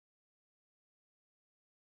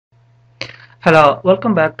Hello,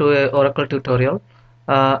 welcome back to a Oracle tutorial.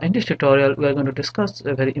 In this tutorial, we are going to discuss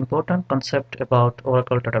a very important concept about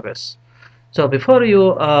Oracle database. So before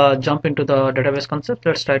you jump into the database concept,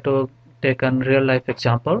 let's try to take a real life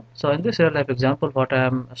example. So in this real life example, what I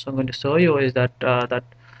am going to show you is that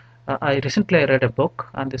I recently read a book,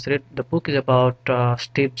 and the book is about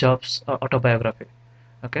Steve Jobs' autobiography.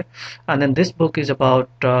 Okay, and then this book is about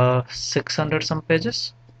 600 some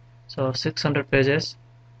pages, so 600 pages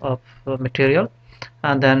of material,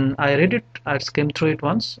 and then I read it, I skim through it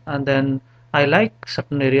once, and then I like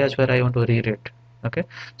certain areas where I want to reread. Okay,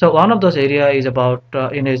 so one of those area is about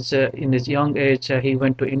in his young age, he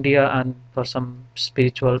went to India and for some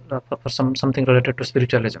spiritual for something related to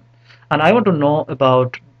spiritualism, and I want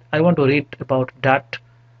to read about that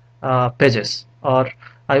pages, or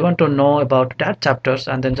I want to know about that chapters,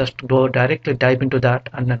 and then just go directly dive into that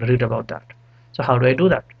and then read about that. So how do I do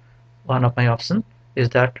that? One of my options is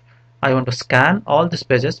that I want to scan all these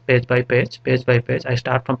pages, page by page, page by page. I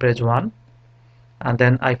start from page 1, and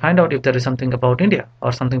then I find out if there is something about India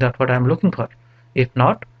or something that what I'm looking for. If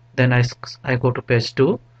not, then I go to page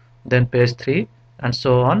 2, then page 3, and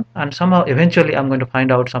so on, and somehow eventually I'm going to find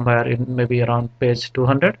out somewhere in maybe around page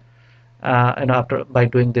 200, after by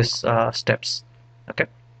doing these steps. Okay,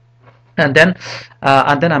 and then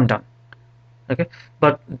I'm done. Okay,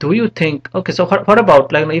 but do you think, okay, so what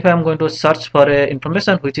about like if I'm going to search for a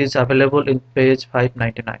information which is available in page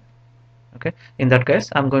 599? Okay, in that case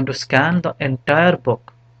I'm going to scan the entire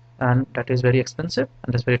book, and that is very expensive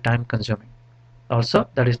and that's very time consuming. Also,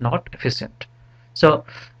 that is not efficient. So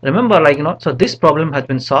remember, so this problem has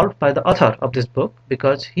been solved by the author of this book,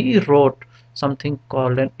 because he wrote something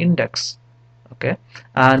called an index. Okay,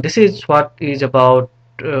 and this is what is about,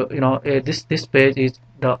 this page is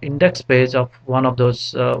the index page of one of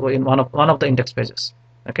those, in one of the index pages.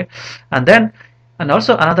 Okay, and then, and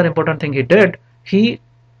also another important thing he did, he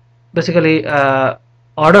basically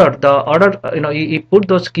ordered, he put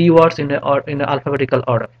those keywords in a alphabetical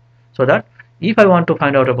order, so that if I want to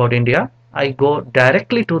find out about India, I go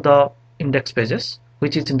directly to the index pages,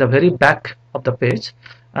 which is in the very back of the page,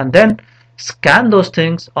 and then scan those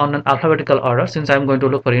things on an alphabetical order. Since I'm going to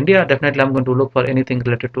look for India, definitely I'm going to look for anything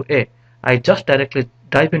related to A. I just directly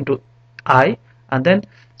dive into I, and then,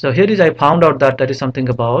 so here is, I found out that there is something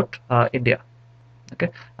about India. Okay,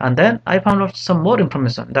 and then I found out some more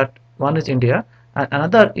information, that one is India and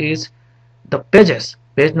another is the pages,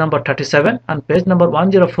 page number 37 and page number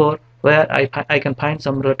 104, where I can find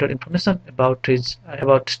some related information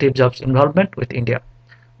about Steve Jobs' involvement with India.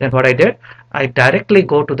 Then what I did, I directly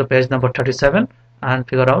go to the page number 37 and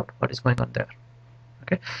figure out what is going on there.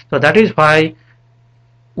 Okay, so that is why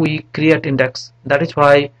we create index. That is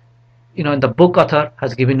why, the book author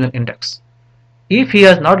has given you an index. If he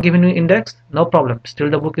has not given you index, no problem, still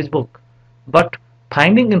the book is book, but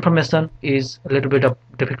finding information is a little bit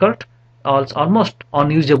difficult, almost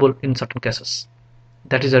unusable in certain cases.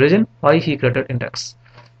 That is the reason why he created index.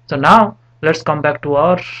 So now let's come back to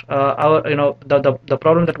our the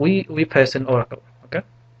problem that we face in Oracle. Okay,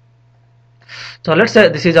 so let's say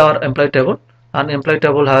this is our employee table, and employee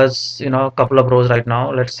table has a couple of rows right now.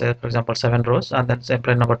 Let's say, for example, 7 rows, and then say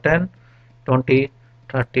employee number 10, 20,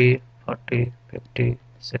 30, 40, 50,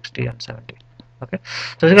 60, and 70. Okay,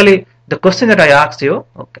 so basically the question that I asked you,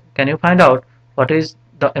 okay, can you find out what is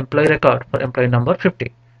the employee record for employee number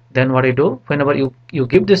 50? Then what you do, whenever you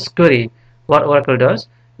give this query, what Oracle does,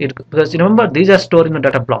 because remember, these are stored in the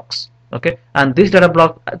data blocks. Okay, and this data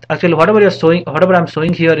block, actually whatever I'm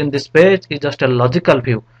showing here in this page is just a logical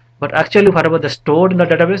view, but actually whatever is stored in the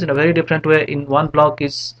database in a very different way. In one block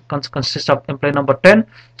is consists of employee number 10,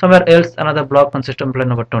 somewhere else another block consists of employee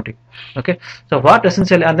number 20. Okay, so what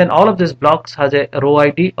essentially, and then all of these blocks has a row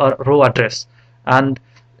ID or row address, and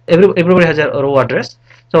everybody has a row address.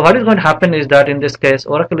 So what is going to happen is that in this case,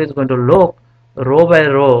 Oracle is going to look row by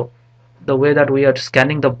row, the way that we are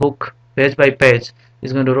scanning the book page by page,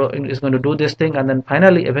 is going to do this thing, and then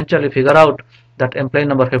finally eventually figure out that employee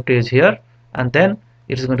number 50 is here, and then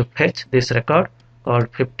it is going to fetch this record called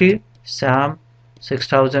 50 Sam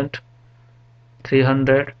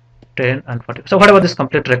 6310 and 40. So whatever this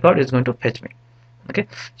complete record is going to fetch me. Okay,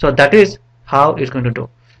 so that is how it's going to do.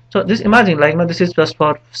 So this, imagine, this is just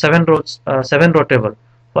for 7 rows, 7 row table.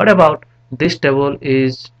 What about this table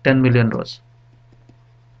is 10 million rows?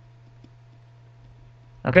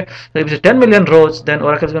 Okay, so if it's 10 million rows, then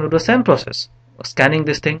Oracle is going to do the same process, scanning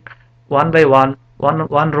this thing one by one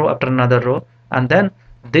row after another row, and then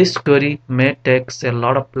this query may takes a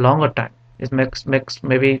lot of longer time. It makes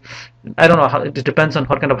maybe, I don't know how, it depends on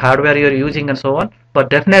what kind of hardware you're using and so on,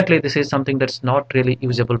 but definitely this is something that's not really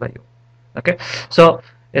usable by you. Okay, so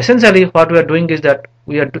essentially what we are doing is that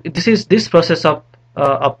this process of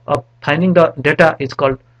finding the data is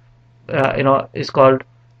called is called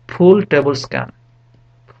full table scan.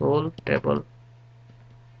 Full table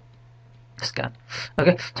scan.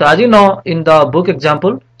 Okay, so as you know in the book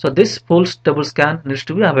example, so this full table scan needs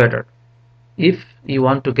to be avoided if you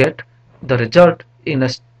want to get the result in a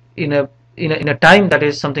time that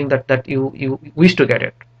is something that you wish to get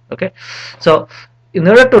it. Okay, so in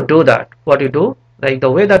order to do that, what you do, like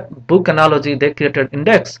the way that book analogy they created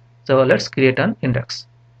index, so let's create an index.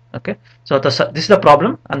 Okay, so this is the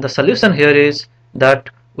problem, and the solution here is that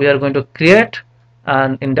we are going to create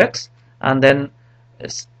an index, and then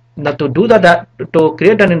now to do that, to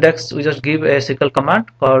create an index, we just give a SQL command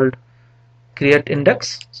called create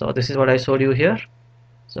index. So this is what I showed you here.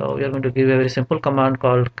 So we are going to give a very simple command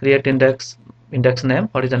called create index, index name,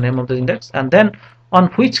 what is the name of the index, and then on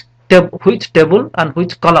which table and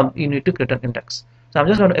which column you need to create an index. So I'm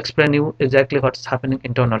just going to explain you exactly what's happening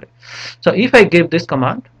internally. So if I give this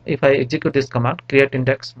command, if I execute this command, create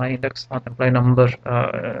index, my index on employee number,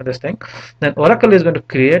 this thing, then Oracle is going to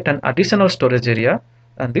create an additional storage area,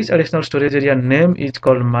 and this additional storage area name is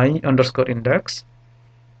called my underscore index,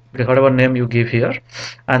 whatever name you give here.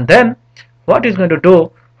 And then what is going to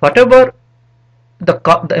do, whatever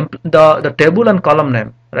the table and column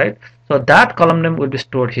name, right? So that column name will be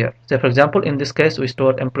stored here. So for example, in this case we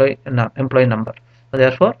stored employee number. So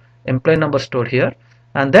therefore employee number stored here,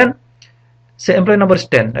 and then say employee number is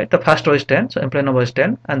 10, right? The first row is 10, so employee number is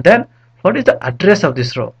 10, and then what is the address of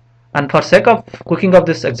this row? And for sake of cooking up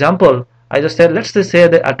this example, I just said let's just say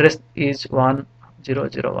the address is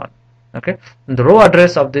 1001. Okay, and the row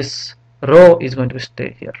address of this row is going to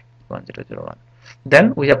stay here, 1001.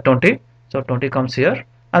 Then we have 20, so 20 comes here,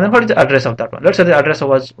 and then what is the address of that one? Let's say the address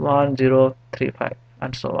was 1035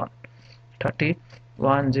 and so on, 30,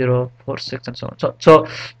 1046 and so on. So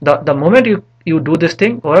the moment you do this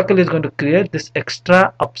thing, Oracle is going to create this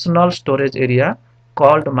extra optional storage area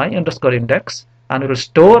called my underscore index, and it will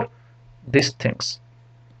store these things.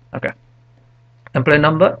 Okay, employee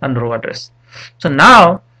number and row address. So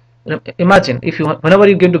now imagine if whenever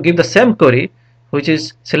you're going to give the same query, which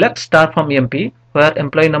is select star from EMP where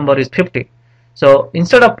employee number is 50. So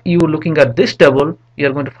instead of you looking at this table, you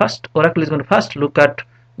are going to Oracle is going to first look at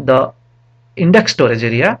the index storage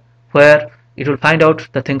area, where it will find out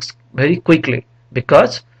the things very quickly,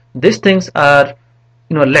 because these things are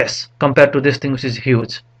less compared to this thing which is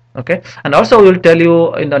huge. Okay, and also we will tell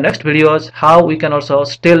you in the next videos how we can also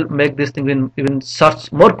still make this thing even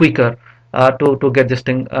search more quicker to get this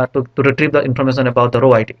thing to retrieve the information about the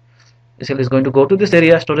row ID. SQL is going to go to this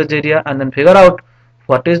area, storage area, and then figure out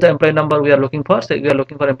what is the employee number we are looking for. So we are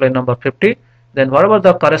looking for employee number 50. Then whatever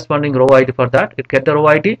the corresponding row ID for that, it get the row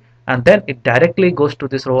ID, and then it directly goes to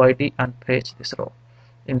this row ID and fetch this row.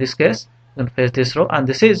 In this case, we can fetch this row, and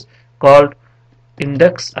this is called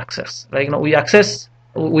index access. Like we access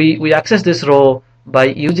this row by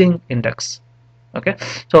using index. Okay,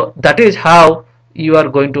 so that is how you are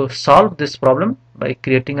going to solve this problem, by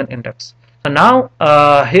creating an index. So now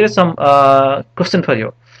here is some question for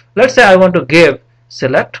you. Let's say I want to give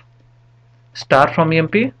select star from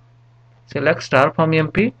EMP, select star from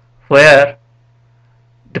EMP where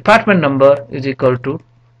department number is equal to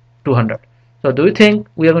 200. So do you think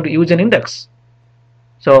we are going to use an index?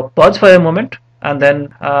 So pause for a moment, and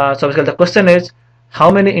then so basically the question is how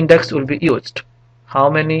many index will be used. How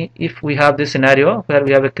many, if we have this scenario where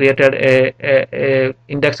we have created a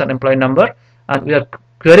index on employee number and we are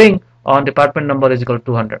querying on department number is equal to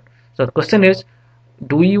 200. So the question is,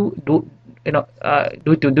 do you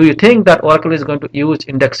think that Oracle is going to use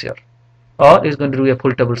index here, or is going to do a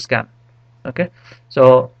full table scan? Okay,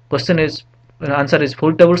 so question is, answer is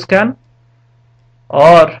full table scan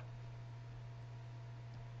or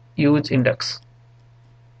use index.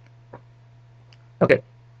 Okay,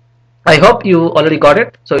 I hope you already got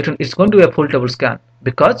it. So it's going to be a full table scan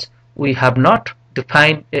because we have not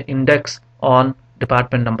defined an index on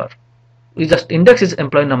department number. We just index is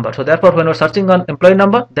employee number. So therefore, when we're searching on employee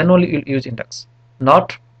number, then only you'll use index,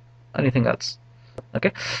 not anything else.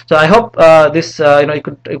 Okay, so I hope this you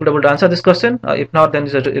could able to answer this question. If not, then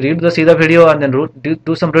just see the video and then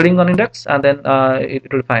do some reading on index, and then it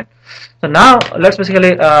will be fine. So now let's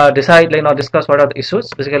basically discuss what are the issues.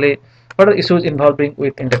 Basically, what are the issues involving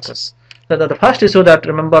with indexes? So the first issue that,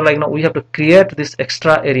 remember, we have to create this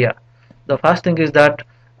extra area. The first thing is that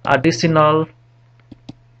additional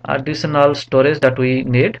storage that we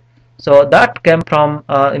need. So that came from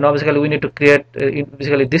basically we need to create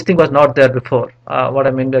basically this thing was not there before. What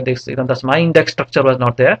I mean by this, that's my index structure was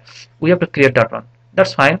not there. We have to create that one.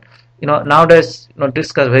 That's fine. nowadays,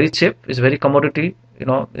 disk are very cheap, it's very commodity,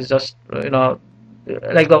 it's just,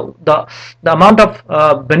 like the amount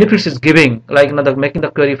of benefits is giving, like, the making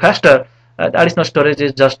the query faster. Additional storage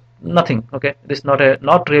is just nothing. Okay, this is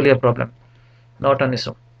not really a problem, not an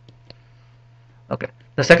issue. Okay,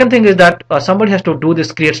 the second thing is that somebody has to do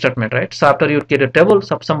this create statement, right? So after you create a table,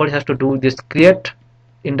 somebody has to do this create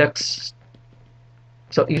index.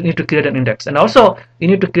 So you need to create an index, and also you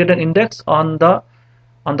need to create an index on the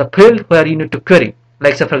field where you need to query.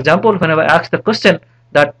 Like, say for example, whenever I ask the question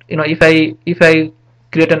that, if I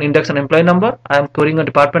create an index on employee number, I am querying a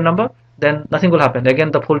department number, then nothing will happen.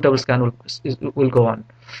 Again, the full table scan will go on.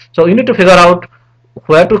 So you need to figure out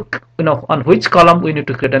where to, on which column we need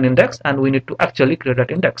to create an index, and we need to actually create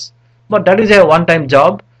that index. But that is a one-time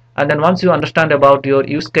job, and then once you understand about your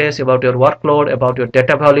use case, about your workload, about your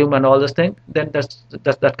data volume and all those things, then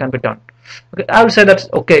that can be done. Okay, I would say that's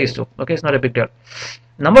okay. Okay, it's not a big deal.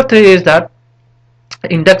 Number 3 is that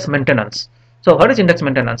index maintenance. So what is index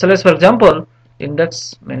maintenance? So let's, for example,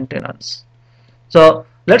 index maintenance. So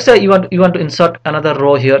let's say you want to insert another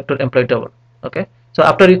row here to employee table. Okay, so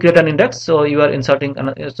after you create an index, so you are inserting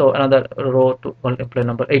another row to employee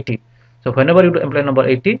number 80. So whenever you do employee number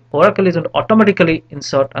 80, Oracle is going to automatically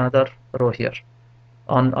insert another row here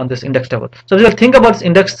on this index table. So you will think about this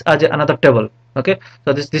index as another table. Okay,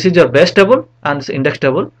 so this is your base table and this index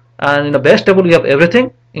table, and in the base table we have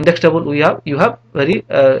everything. Index table you have very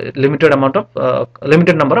limited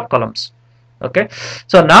number of columns. Okay,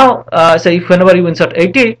 so now say if whenever you insert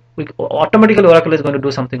 80, automatically Oracle is going to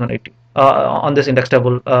do something on 80 on this index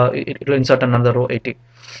table. It will insert another row 80.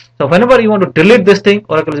 So whenever you want to delete this thing,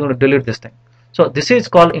 Oracle is going to delete this thing. So this is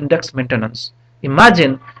called index maintenance.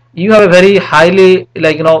 Imagine you have a very highly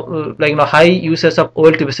high usage of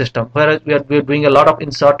OLTP system, where we are doing a lot of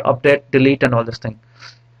insert, update, delete and all this thing,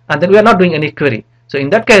 and then we are not doing any query. So in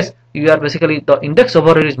that case, you are basically, the index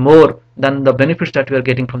overhead is more than the benefits that we are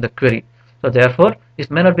getting from the query. So therefore, it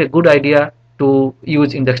may not be a good idea to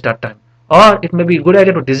use index.time, or it may be a good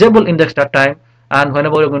idea to disable index.time, and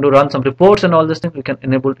whenever you're going to run some reports and all these things, we can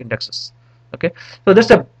enable indexes. Okay, so that's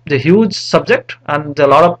the huge subject, and a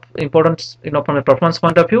lot of importance, from a performance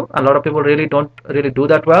point of view. A lot of people really don't do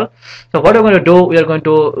that well. So what we're going to do, we are going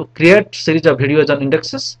to create series of videos on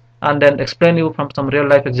indexes, and then explain you from some real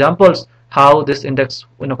life examples how this index,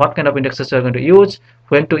 what kind of indexes we are going to use,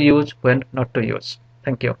 when to use, when not to use.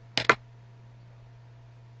 Thank you.